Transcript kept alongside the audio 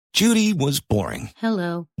Judy was boring.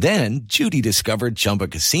 Hello. Then Judy discovered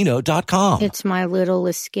ChumbaCasino.com. It's my little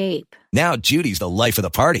escape. Now Judy's the life of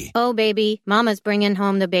the party. Oh, baby, mama's bringing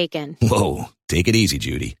home the bacon. Whoa, take it easy,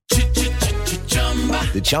 Judy.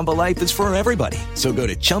 The Chumba life is for everybody. So go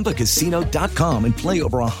to ChumbaCasino.com and play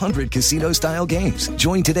over 100 casino-style games.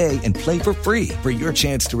 Join today and play for free for your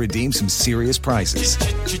chance to redeem some serious prizes.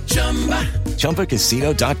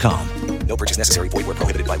 ChumbaCasino.com. No purchase necessary. Void where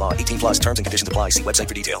prohibited by law. 18 plus terms and conditions apply. See website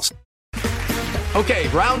for details. Okay,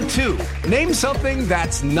 round two. Name something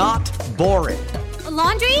that's not boring. A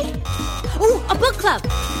laundry? Ooh, a book club.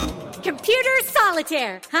 Computer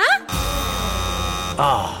solitaire, huh?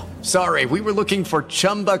 Ah, sorry, we were looking for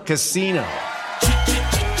Chumba Casino.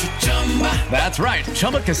 That's right,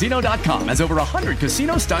 ChumbaCasino.com has over 100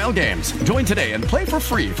 casino-style games. Join today and play for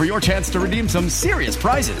free for your chance to redeem some serious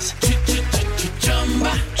prizes.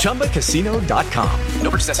 ChumbaCasino.com. No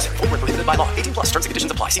purchase necessary. Void where prohibited by law. 18 plus terms and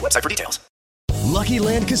conditions apply. See website for details. Lucky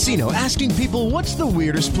Land Casino, asking people, what's the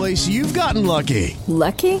weirdest place you've gotten lucky?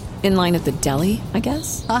 Lucky? In line at the deli, I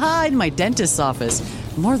guess? Aha, in my dentist's office.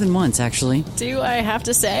 More than once, actually. Do I have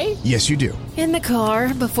to say? Yes, you do. In the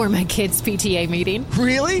car before my kids' PTA meeting.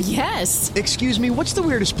 Really? Yes. Excuse me, what's the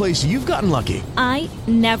weirdest place you've gotten lucky? I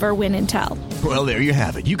never win and tell. Well, there you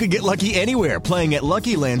have it. You can get lucky anywhere, playing at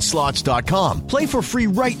LuckyLandSlots.com. Play for free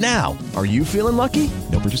right now. Are you feeling lucky?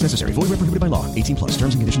 No purchase necessary. Void where prohibited by law. 18 plus.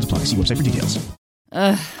 Terms and conditions apply. See website for details.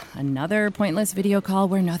 Another pointless video call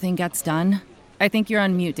where nothing gets done. I think you're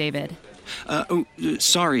on mute, David.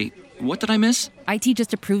 Sorry. What did I miss? IT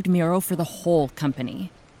just approved Miro for the whole company.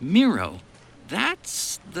 Miro?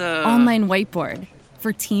 That's the... Online whiteboard.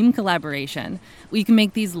 For team collaboration. We can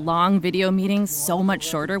make these long video meetings so much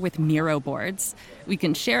shorter with Miro boards. We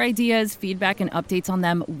can share ideas, feedback, and updates on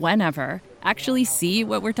them whenever. Actually see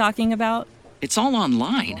what we're talking about. It's all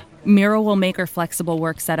online. Miro will make our flexible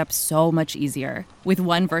work setup so much easier. With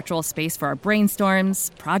one virtual space for our brainstorms,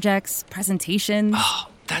 projects, presentations. Oh,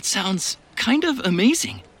 that sounds kind of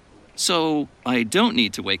amazing. So I don't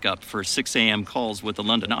need to wake up for 6 a.m. calls with the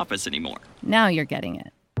London office anymore. Now you're getting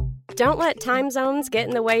it. Don't let time zones get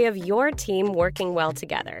in the way of your team working well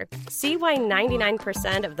together. See why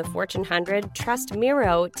 99% of the Fortune 100 trust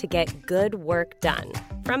Miro to get good work done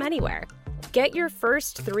from anywhere. Get your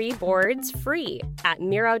first 3 boards free at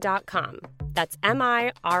Miro.com. That's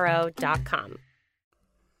MIRO.com.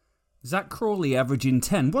 Zak Crawley averaging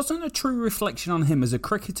 10 wasn't a true reflection on him as a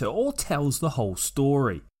cricketer or tells the whole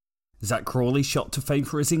story. Zak Crawley shot to fame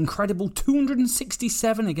for his incredible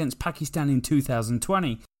 267 against Pakistan in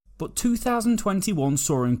 2020, but 2021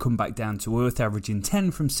 saw him come back down to earth averaging 10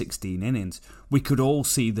 from 16 innings. We could all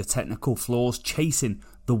see the technical flaws chasing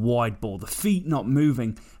the wide ball, the feet not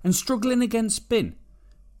moving and struggling against spin.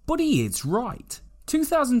 But he is right.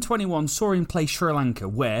 2021 saw him play Sri Lanka,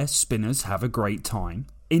 where spinners have a great time,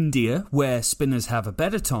 India, where spinners have a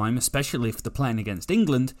better time, especially if they're playing against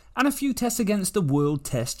England, and a few tests against the World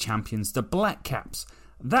Test champions, the Black Caps.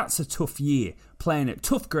 That's a tough year, playing at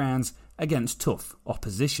tough grounds against tough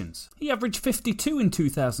oppositions. He averaged 52 in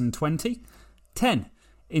 2020, 10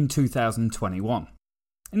 in 2021.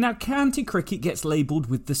 And now county cricket gets labelled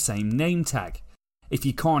with the same name tag. If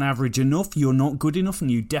you can't average enough, you're not good enough and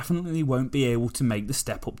you definitely won't be able to make the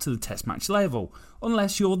step up to the test match level,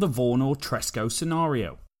 unless you're the Vaughan or Tresco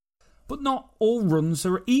scenario. But not all runs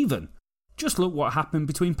are even. Just look what happened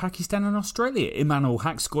between Pakistan and Australia. Imran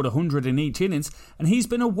Haq scored 100 in each innings and he's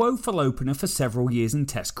been a woeful opener for several years in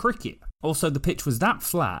test cricket. Also, the pitch was that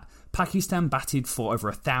flat, Pakistan batted for over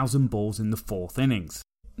 1,000 balls in the 4th innings.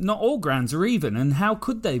 Not all grounds are even, and how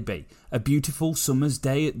could they be? A beautiful summer's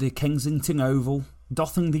day at the Kensington Oval,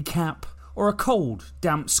 doffing the cap, or a cold,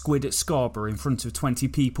 damp squid at Scarborough in front of 20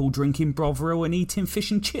 people drinking Bovril and eating fish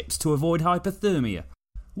and chips to avoid hypothermia.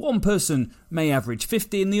 One person may average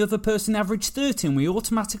 50 and the other person average 30, and we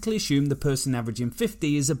automatically assume the person averaging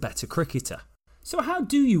 50 is a better cricketer. So how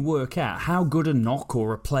do you work out how good a knock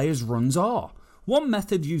or a player's runs are? One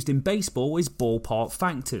method used in baseball is ballpark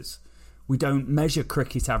factors. We don't measure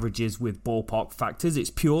cricket averages with ballpark factors, it's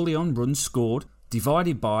purely on runs scored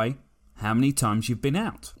divided by how many times you've been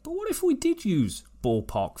out. But what if we did use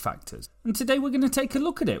ballpark factors? And today we're going to take a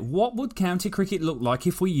look at it. What would county cricket look like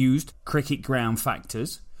if we used cricket ground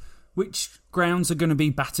factors? Which grounds are going to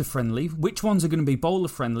be batter friendly? Which ones are going to be bowler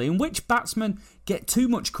friendly? And which batsmen get too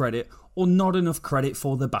much credit or not enough credit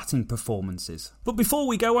for their batting performances? But before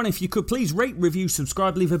we go on, if you could please rate, review,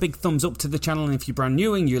 subscribe, leave a big thumbs up to the channel, and if you're brand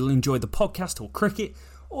new and you'll enjoy the podcast or cricket,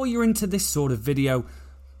 or you're into this sort of video,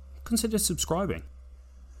 consider subscribing.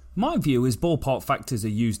 My view is ballpark factors are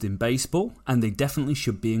used in baseball, and they definitely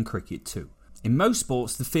should be in cricket too. In most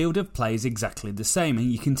sports, the field of play is exactly the same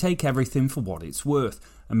and you can take everything for what it's worth.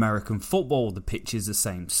 American football, the pitch is the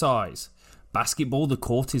same size. Basketball, the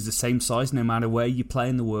court is the same size no matter where you play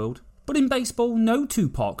in the world. But in baseball, no two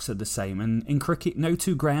parks are the same, and in cricket, no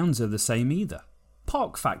two grounds are the same either.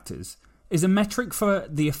 Park factors is a metric for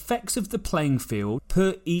the effects of the playing field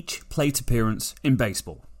per each plate appearance in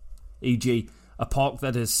baseball. E.g., a park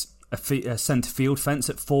that has a centre field fence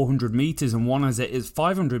at 400 metres and one as it is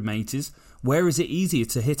 500 metres, where is it easier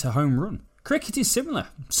to hit a home run? Cricket is similar.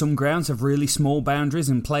 Some grounds have really small boundaries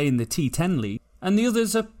and play in the T10 league, and the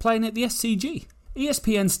others are playing at the SCG.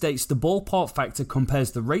 ESPN states the ballpark factor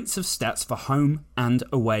compares the rates of stats for home and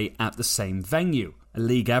away at the same venue. A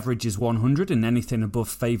league average is 100 and anything above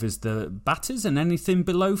favours the batters and anything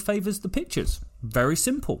below favours the pitchers. Very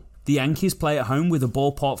simple. The Yankees play at home with a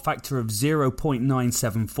ballpark factor of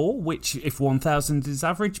 0.974, which, if 1000 is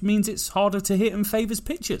average, means it's harder to hit and favours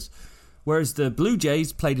pitchers. Whereas the Blue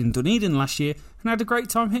Jays played in Dunedin last year and had a great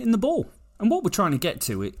time hitting the ball. And what we're trying to get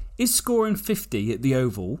to is scoring 50 at the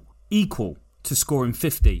Oval equal to scoring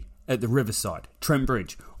 50 at the Riverside, Trent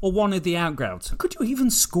Bridge, or one of the outgrounds? Could you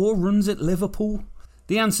even score runs at Liverpool?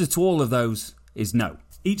 The answer to all of those is no.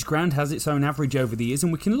 Each ground has its own average over the years,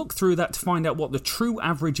 and we can look through that to find out what the true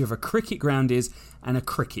average of a cricket ground is and a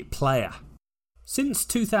cricket player. Since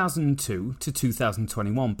 2002 to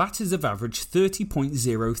 2021, batters have averaged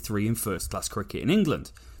 30.03 in first-class cricket in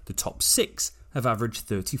England. The top 6 have averaged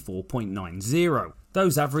 34.90.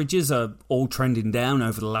 Those averages are all trending down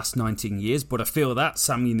over the last 19 years, but I feel that's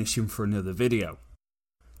ammunition for another video.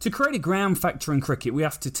 To create a ground factor in cricket, we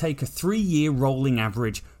have to take a 3-year rolling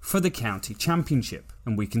average for the county championship.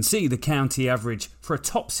 And we can see the county average for a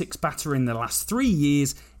top 6 batter in the last 3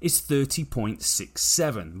 years is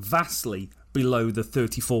 30.67, vastly below the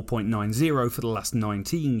 34.90 for the last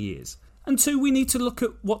 19 years. And 2, we need to look at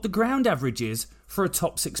what the ground average is for a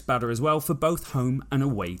top 6 batter as well for both home and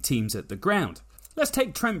away teams at the ground. Let's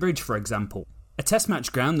take Trent Bridge for example. A test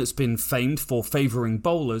match ground that's been famed for favouring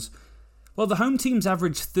bowlers. Well, the home teams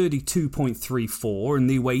averaged 32.34 and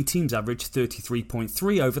the away teams averaged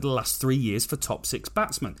 33.3 over the last 3 years for top 6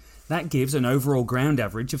 batsmen. That gives an overall ground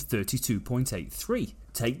average of 32.83.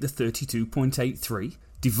 Take the 32.83,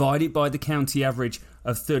 divide it by the county average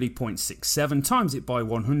of 30.67, times it by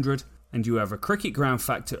 100, and you have a cricket ground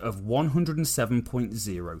factor of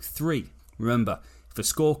 107.03. Remember, if a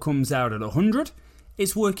score comes out at 100,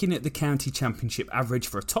 it's working at the county championship average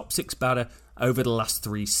for a top 6 batter over the last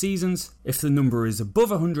 3 seasons. If the number is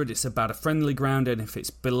above 100, it's a batter-friendly ground, and if it's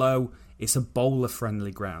below, it's a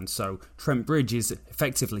bowler-friendly ground. So Trent Bridge is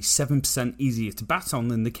effectively 7% easier to bat on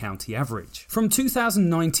than the county average. From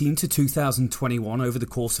 2019 to 2021, over the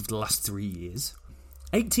course of the last 3 years,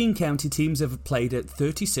 18 county teams have played at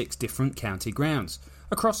 36 different county grounds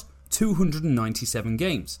across 297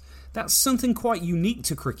 games. That's something quite unique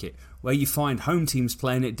to cricket, where you find home teams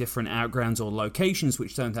playing at different outgrounds or locations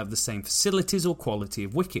which don't have the same facilities or quality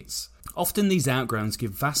of wickets. Often these outgrounds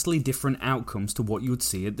give vastly different outcomes to what you would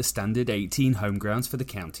see at the standard 18 home grounds for the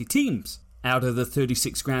county teams. Out of the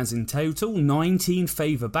 36 grounds in total, 19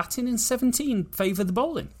 favour batting and 17 favour the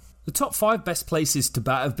bowling. The top 5 best places to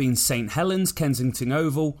bat have been St Helens, Kensington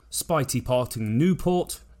Oval, Spitey Park in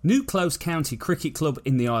Newport, New Close County Cricket Club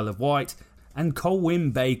in the Isle of Wight, and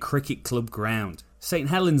Colwyn Bay Cricket Club ground. St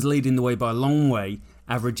Helens leading the way by a long way,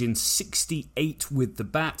 averaging 68 with the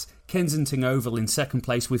bat. Kensington Oval in second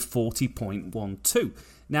place with 40.12.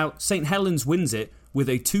 Now, St Helens wins it with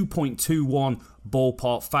a 2.21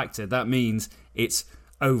 ballpark factor. That means it's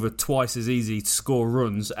over twice as easy to score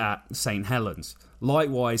runs at St Helens.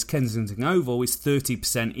 Likewise, Kensington Oval is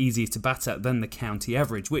 30% easier to bat at than the county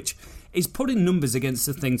average, which is putting numbers against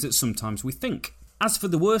the things that sometimes we think. As for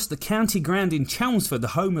the worst, the county ground in Chelmsford, the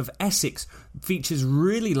home of Essex, features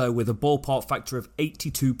really low with a ballpark factor of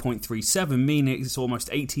 82.37, meaning it's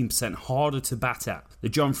almost 18% harder to bat at. The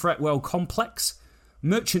John Fretwell Complex,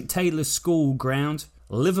 Merchant Taylor's School Ground,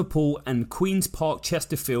 Liverpool and Queen's Park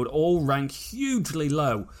Chesterfield all rank hugely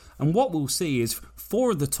low, and what we'll see is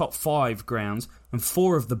 4 of the top 5 grounds and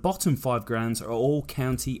 4 of the bottom 5 grounds are all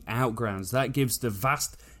county outgrounds. That gives the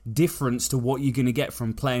vast difference to what you're going to get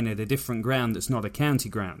from playing at a different ground that's not a county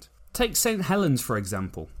ground. Take St Helens for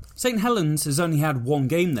example. St Helens has only had 1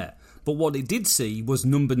 game there, but what it did see was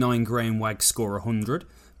number 9 Graham Wagg score 100,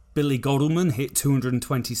 Billy Godalman hit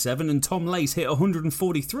 227 and Tom Lace hit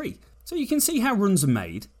 143. So you can see how runs are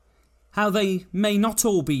made, how they may not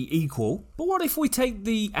all be equal, but what if we take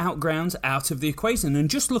the outgrounds out of the equation and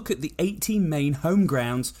just look at the 18 main home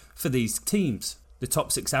grounds for these teams? The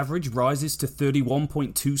top 6 average rises to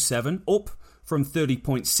 31.27, up from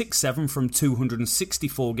 30.67 from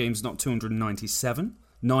 264 games, not 297.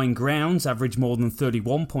 9 grounds average more than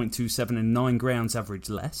 31.27 and 9 grounds average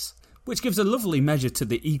less, which gives a lovely measure to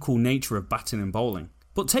the equal nature of batting and bowling.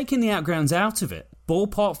 But taking the outgrounds out of it,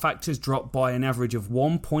 ballpark factors drop by an average of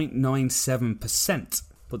 1.97%.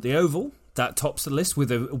 But the Oval, that tops the list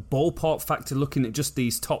with a ballpark factor looking at just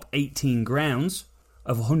these top 18 grounds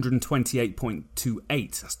of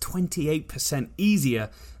 128.28. That's 28% easier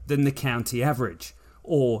than the county average.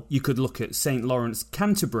 Or you could look at St Lawrence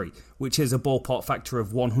Canterbury, which has a ballpark factor of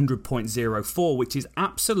 100.04, which is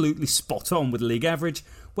absolutely spot on with league average,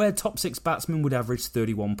 where top 6 batsmen would average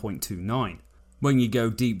 31.29. When you go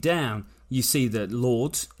deep down, you see that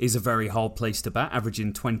Lords is a very hard place to bat,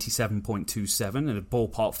 averaging 27.27 and a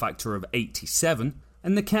ballpark factor of 87,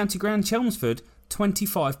 and the county ground Chelmsford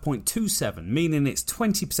 25.27, meaning it's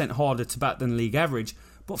 20% harder to bat than league average,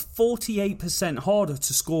 but 48% harder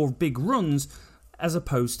to score big runs as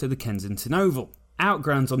opposed to the Kensington Oval.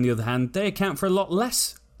 Outgrounds, on the other hand, they account for a lot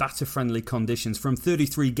less batter-friendly conditions. From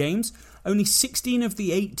 33 games, only 16 of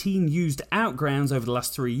the 18 used outgrounds over the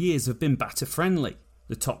last 3 years have been batter-friendly.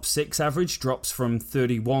 The top 6 average drops from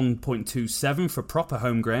 31.27 for proper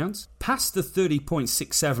home grounds, past the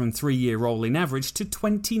 30.67 3-year rolling average to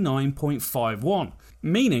 29.51,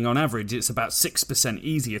 meaning on average it's about 6%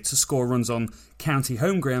 easier to score runs on county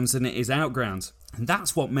home grounds than it is outgrounds. And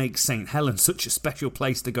that's what makes St Helens such a special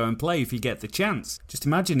place to go and play if you get the chance. Just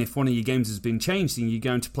imagine if one of your games has been changed and you're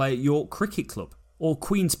going to play at York Cricket Club, or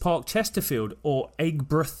Queen's Park Chesterfield, or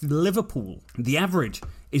Aigburth Liverpool. The average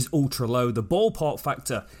is ultra low, the ballpark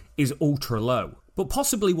factor is ultra low. But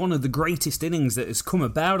possibly one of the greatest innings that has come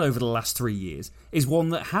about over the last 3 years is one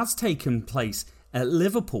that has taken place at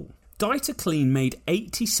Liverpool. Dieter Kleen made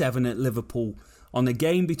 87 at Liverpool on a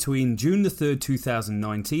game between June the 3rd,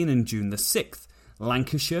 2019 and June the 6th.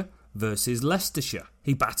 Lancashire versus Leicestershire.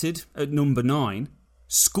 He batted at number 9,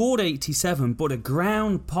 scored 87, but a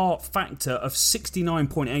ground part factor of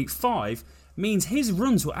 69.85 means his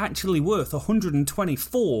runs were actually worth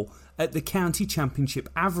 124 at the county championship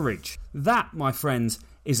average. That, my friends,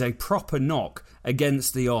 is a proper knock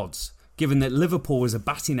against the odds, given that Liverpool was a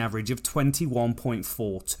batting average of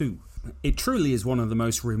 21.42. It truly is one of the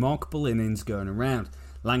most remarkable innings going around.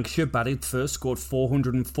 Lancashire batted first, scored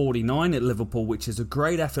 449 at Liverpool, which is a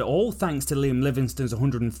great effort, all thanks to Liam Livingstone's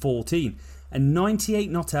 114, and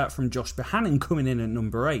 98 not out from Josh Bohannon coming in at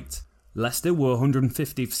number 8. Leicester were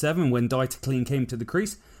 157 when Dieter Kleen came to the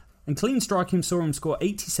crease, and Kleen striking saw him score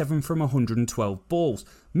 87 from 112 balls,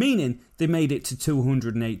 meaning they made it to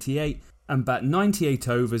 288 and bat 98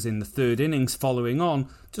 overs in the third innings following on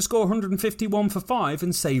to score 151 for 5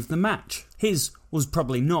 and save the match. His was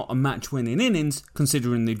probably not a match-winning innings,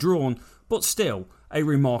 considering they'd drawn, but still a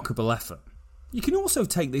remarkable effort. You can also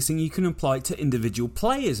take this and you can apply it to individual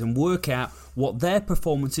players and work out what their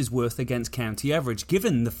performance is worth against county average,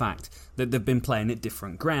 given the fact that they've been playing at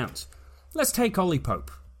different grounds. Let's take Ollie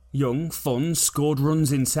Pope. Young, fun, scored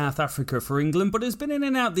runs in South Africa for England, but has been in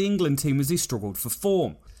and out the England team as he struggled for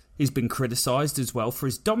form. He's been criticised as well for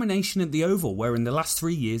his domination at the Oval, where in the last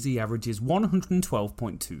 3 years he averages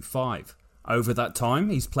 112.25. Over that time,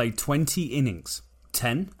 he's played 20 innings.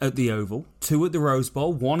 10 at the Oval, 2 at the Rose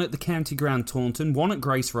Bowl, 1 at the County Ground Taunton, 1 at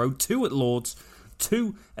Grace Road, 2 at Lords,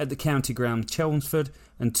 2 at the County Ground Chelmsford,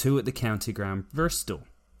 and 2 at the County Ground Bristol.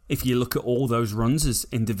 If you look at all those runs as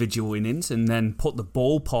individual innings and then put the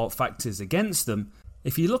ballpark factors against them,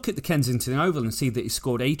 if you look at the Kensington Oval and see that he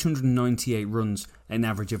scored 898 runs at an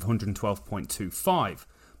average of 112.25,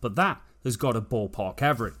 but that has got a ballpark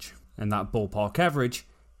average, and that ballpark average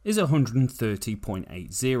is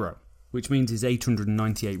 130.80, which means his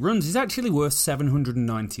 898 runs is actually worth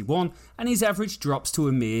 791, and his average drops to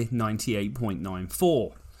a mere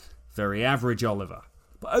 98.94. Very average, Oliver.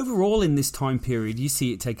 But overall in this time period you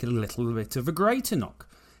see it take a little bit of a greater knock.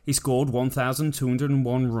 He scored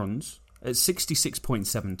 1,201 runs at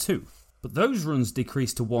 66.72, but those runs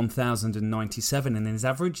decreased to 1,097 and his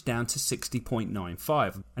average down to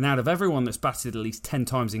 60.95. And out of everyone that's batted at least 10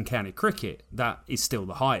 times in county cricket, that is still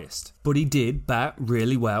the highest. But he did bat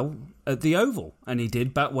really well at the Oval, and he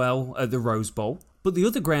did bat well at the Rose Bowl, but the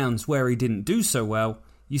other grounds where he didn't do so well,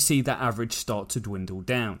 you see that average start to dwindle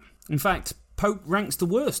down. In fact, Pope ranks the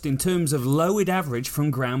worst in terms of lowered average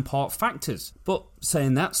from ground part factors, but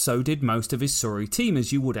saying that, so did most of his Surrey team,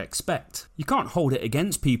 as you would expect. You can't hold it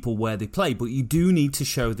against people where they play, but you do need to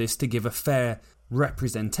show this to give a fair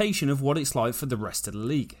representation of what it's like for the rest of the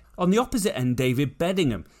league. On the opposite end, David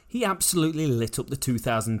Bedingham, he absolutely lit up the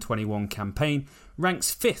 2021 campaign,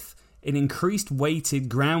 ranks 5th in increased weighted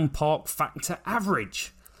ground park factor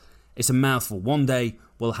average. It's a mouthful. One day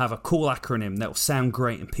will have a cool acronym that will sound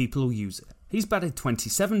great and people will use it. He's batted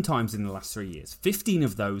 27 times in the last 3 years. 15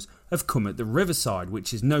 of those have come at the Riverside,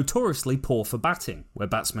 which is notoriously poor for batting, where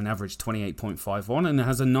batsmen average 28.51 and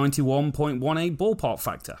has a 91.18 ballpark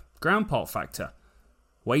factor, ground part factor.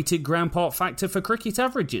 Weighted ground part factor for cricket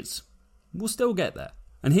averages. We'll still get there.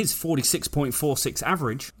 And his 46.46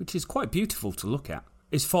 average, which is quite beautiful to look at,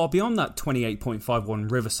 is far beyond that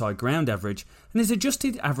 28.51 Riverside ground average, and his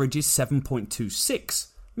adjusted average is 7.26,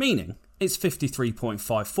 meaning it's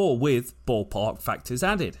 53.54 with ballpark factors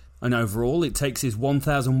added. And overall, it takes his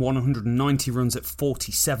 1,190 runs at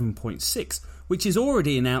 47.6, which is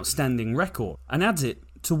already an outstanding record, and adds it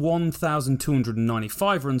to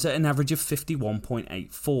 1,295 runs at an average of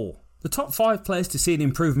 51.84. The top 5 players to see an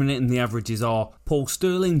improvement in the averages are Paul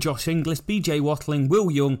Stirling, Josh Inglis, BJ Watling,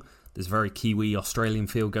 Will Young, there's a very Kiwi Australian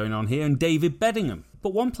feel going on here, and David Beddingham.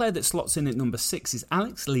 But one player that slots in at number 6 is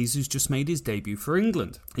Alex Lees, who's just made his debut for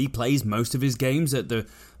England. He plays most of his games at the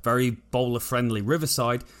very bowler-friendly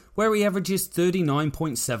Riverside, where he averages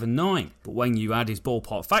 39.79. But when you add his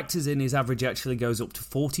ballpark factors in, his average actually goes up to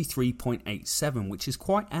 43.87, which is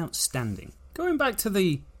quite outstanding. Going back to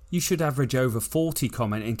the "you should average over 40"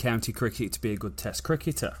 comment in county cricket to be a good test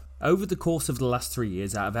cricketer. Over the course of the last 3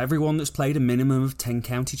 years, out of everyone that's played a minimum of 10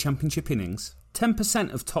 county championship innings,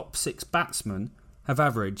 10% of top 6 batsmen have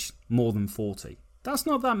averaged more than 40. That's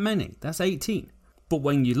not that many, that's 18. But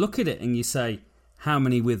when you look at it and you say, how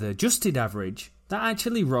many with adjusted average, that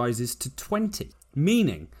actually rises to 20.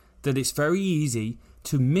 Meaning that it's very easy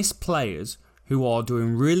to miss players who are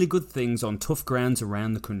doing really good things on tough grounds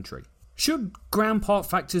around the country. Should ground part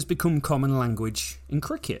factors become common language in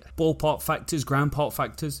cricket? Ballpark factors, ground part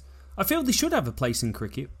factors? I feel they should have a place in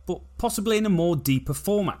cricket, but possibly in a more deeper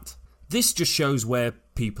format. This just shows where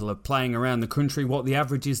people are playing around the country, what the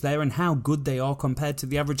average is there and how good they are compared to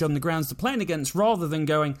the average on the grounds they're playing against, rather than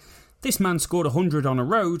going, this man scored 100 on a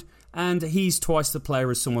road and he's twice the player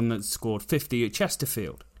as someone that scored 50 at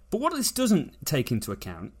Chesterfield. But what this doesn't take into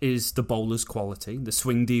account is the bowler's quality, the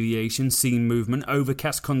swing deviation, seam movement,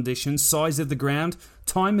 overcast conditions, size of the ground,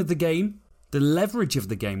 time of the game, the leverage of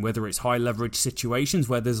the game, whether it's high leverage situations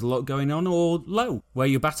where there's a lot going on, or low, where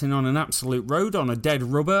you're batting on an absolute road on a dead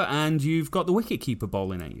rubber and you've got the wicketkeeper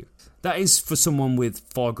bowling at you. That is for someone with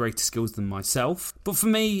far greater skills than myself. But for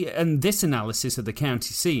me and this analysis of the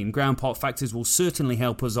county scene, ground part factors will certainly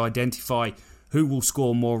help us identify who will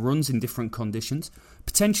score more runs in different conditions,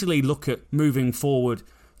 potentially look at moving forward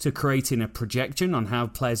to creating a projection on how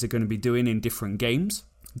players are going to be doing in different games,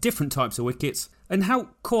 different types of wickets, and how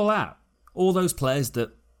call out all those players that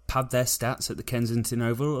pad their stats at the Kensington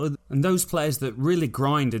Oval and those players that really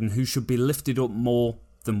grind and who should be lifted up more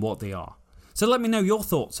than what they are. So let me know your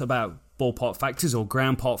thoughts about ballpark factors or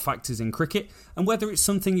ground part factors in cricket, and whether it's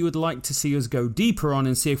something you would like to see us go deeper on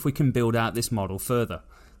and see if we can build out this model further.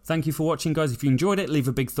 Thank you for watching, guys. If you enjoyed it, leave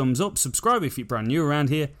a big thumbs up, subscribe if you're brand new around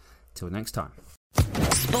here. Till next time.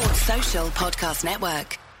 Sports Social Podcast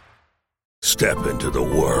Network. Step into the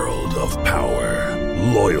world of power,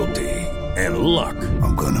 loyalty, and luck.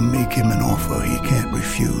 I'm gonna make him an offer he can't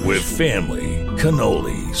refuse. With family,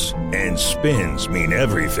 cannolis, and spins mean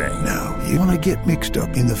everything. Now, you wanna get mixed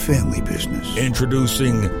up in the family business.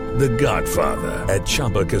 Introducing The Godfather at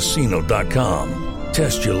ChumbaCasino.com.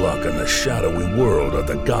 Test your luck in the shadowy world of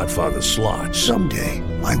The Godfather slot. Someday,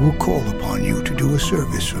 I will call upon you to do a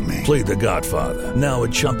service for me. Play The Godfather, now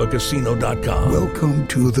at ChumbaCasino.com. Welcome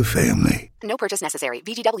to the family. No purchase necessary.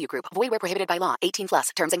 VGW Group. Void where prohibited by law.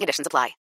 18+. Terms and conditions apply.